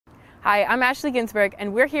Hi, I'm Ashley Ginsberg,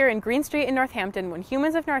 and we're here in Green Street in Northampton when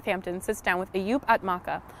Humans of Northampton sits down with Ayub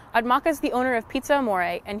Atmaka. Atmaka is the owner of Pizza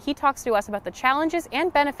Amore, and he talks to us about the challenges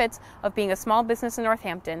and benefits of being a small business in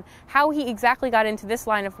Northampton, how he exactly got into this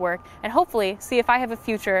line of work, and hopefully see if I have a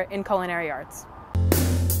future in culinary arts.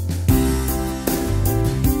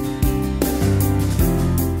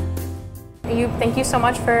 Ayub, thank you so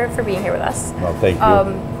much for being here with us. Well, thank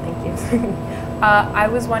you. Thank you. I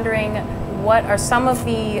was wondering, what are some of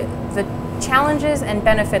the challenges and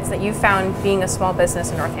benefits that you found being a small business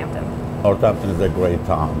in Northampton? Northampton is a great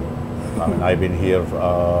town. I mean, I've been here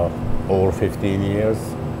over 15 years.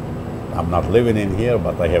 I'm not living in here,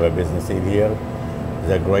 but I have a business in here.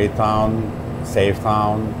 It's a great town, safe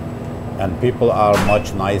town, and people are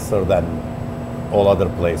much nicer than all other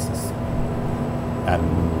places. And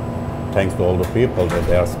thanks to all the people that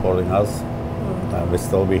they are supporting us, and we'll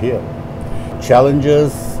still be here.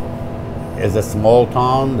 Challenges. It's a small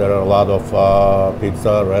town. There are a lot of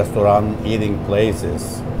pizza, restaurant, eating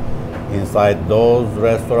places. Inside those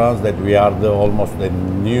restaurants that we are almost the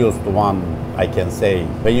newest one, I can say.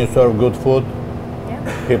 When you serve good food,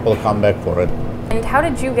 people come back for it. And how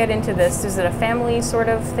did you get into this? Is it a family sort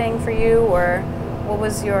of thing for you, or what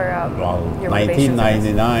was your your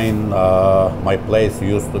 1999, my place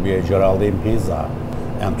used to be a Geraldine Pizza.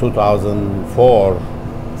 In 2004,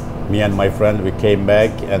 me and my friend, we came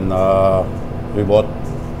back and we bought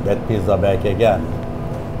that pizza back again.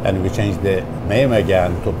 And we changed the name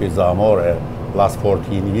again to Pizza Amore. Last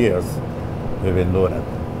 14 years, we've been doing it.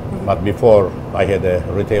 But before, I had a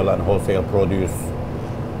retail and wholesale produce,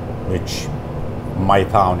 which my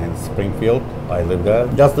town in Springfield, I live there.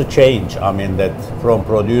 Just a change, I mean, that from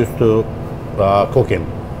produce to cooking.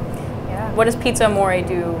 Yeah. What does Pizza Amore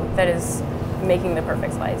do that is making the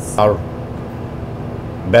perfect slice? Our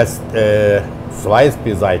best sliced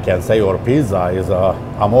pizza, I can say, or pizza is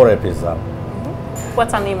Amore pizza.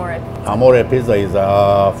 What's on the Amore pizza? Amore pizza is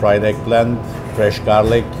fried eggplant, fresh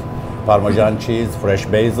garlic, Parmesan cheese, fresh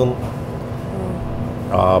basil,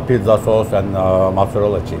 pizza sauce, and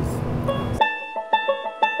mozzarella cheese.